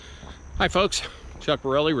Hi folks, Chuck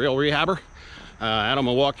Borelli, Real Rehabber. Out on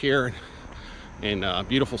my walk here in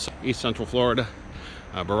beautiful East Central Florida,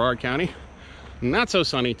 Brevard County. Not so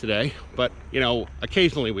sunny today, but you know,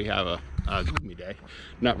 occasionally we have a gloomy day.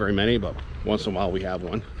 Not very many, but once in a while we have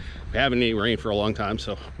one. We haven't needed rain for a long time,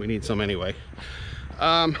 so we need some anyway.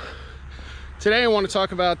 Today I want to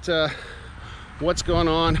talk about what's going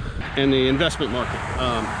on in the investment market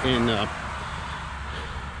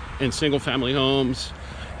in single-family homes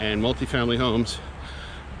and multifamily homes.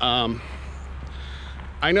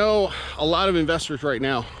 I know a lot of investors right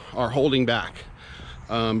now are holding back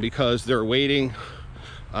because they're waiting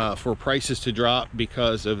for prices to drop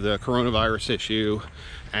because of the coronavirus issue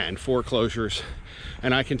and foreclosures.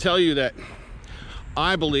 And I can tell you that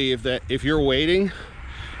I believe that if you're waiting,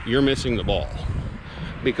 you're missing the ball,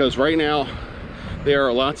 because right now there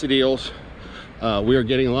are lots of deals. We are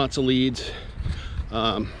getting lots of leads,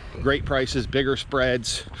 great prices, bigger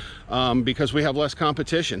spreads, because we have less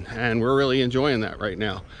competition, and we're really enjoying that right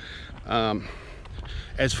now.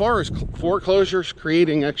 As far as foreclosures,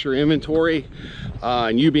 creating extra inventory,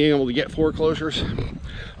 and you being able to get foreclosures,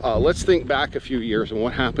 let's think back a few years and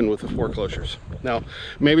what happened with the foreclosures. Now,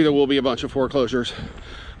 maybe there will be a bunch of foreclosures.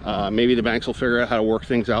 Maybe the banks will figure out how to work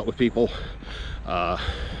things out with people.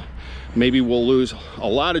 Maybe we'll lose a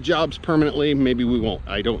lot of jobs permanently. Maybe we won't.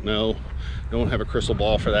 I don't know. Don't have a crystal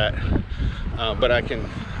ball for that. But I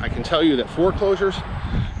can tell you that foreclosures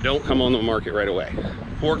don't come on the market right away.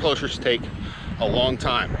 Foreclosures take a long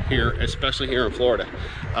time here, especially here in Florida.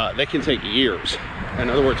 They can take years. In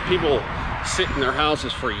other words, people sit in their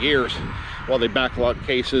houses for years while they backlog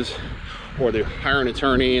cases, or they hire an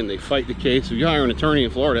attorney and they fight the case. If you hire an attorney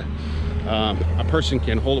in Florida, a person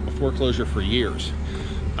can hold up a foreclosure for years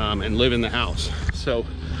and live in the house. So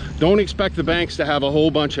don't expect the banks to have a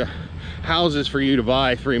whole bunch of houses for you to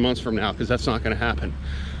buy 3 months from now, because that's not going to happen.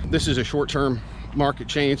 This is a short-term market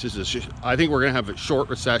change. I think we're going to have a short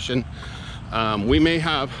recession. We may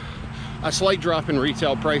have a slight drop in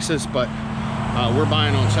retail prices, but we're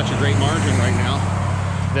buying on such a great margin right now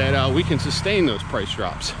that we can sustain those price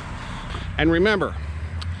drops. And remember,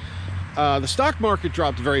 the stock market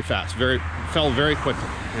dropped very fast, fell very quickly,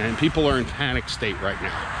 and people are in panic state right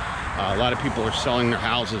now. A lot of people are selling their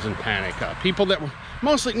houses in panic. People that were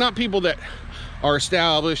mostly not people that are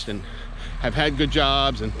established and have had good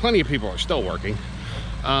jobs, and plenty of people are still working.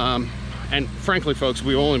 And frankly, folks,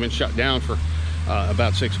 we've only been shut down for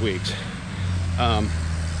about 6 weeks.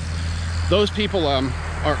 Those people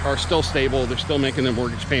are still stable. They're still making their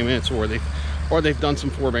mortgage payments, or they've done some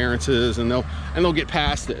forbearances, and they'll get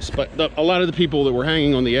past this. But a lot of the people that were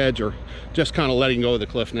hanging on the edge are just kind of letting go of the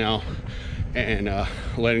cliff now and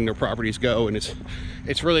letting their properties go. And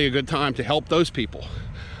it's really a good time to help those people,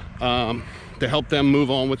 to help them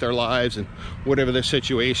move on with their lives and whatever their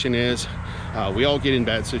situation is. We all get in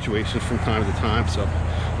bad situations from time to time, so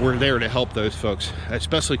we're there to help those folks,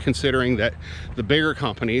 especially considering that the bigger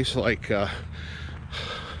companies like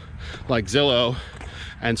Zillow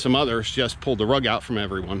and some others just pulled the rug out from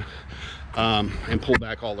everyone and pulled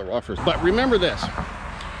back all their offers. But remember this,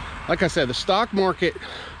 like I said, the stock market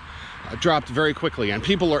dropped very quickly, and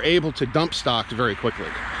people are able to dump stocks very quickly.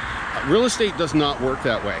 Real estate does not work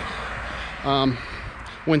that way.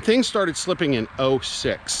 When things started slipping in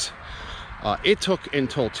 2006, it took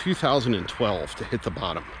until 2012 to hit the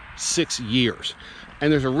bottom. 6 years.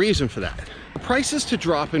 And there's a reason for that. Prices to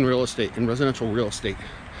drop in real estate, in residential real estate,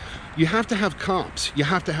 you have to have comps, you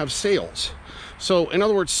have to have sales. So in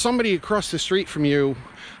other words, somebody across the street from you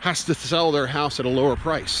has to sell their house at a lower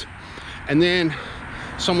price, and then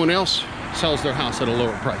someone else sells their house at a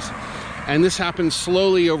lower price. And this happens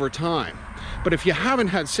slowly over time. But if you haven't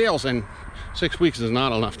had sales, and 6 weeks is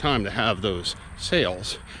not enough time to have those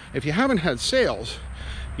sales. If you haven't had sales,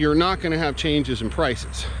 you're not going to have changes in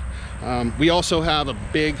prices. We also have a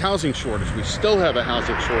big housing shortage. We still have a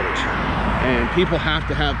housing shortage, and people have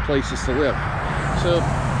to have places to live. So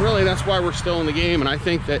really, that's why we're still in the game. And I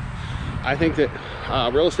think that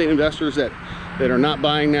real estate investors that are not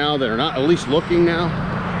buying now, that are not at least looking now,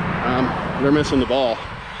 they're missing the ball.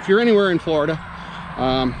 If you're anywhere in Florida,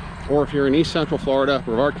 or if you're in East Central Florida,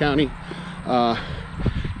 Brevard County,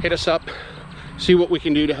 hit us up, see what we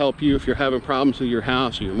can do to help you. If you're having problems with your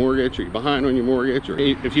house or your mortgage, or you're behind on your mortgage, or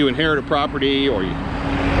if you inherit a property, or you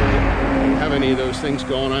have any of those things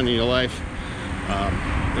going on in your life,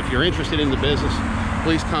 if you're interested in the business,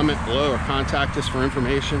 please comment below or contact us for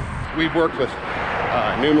information. We've worked with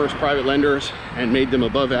numerous private lenders and made them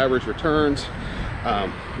above average returns.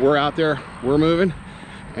 We're out there, we're moving,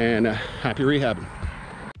 and happy rehabbing.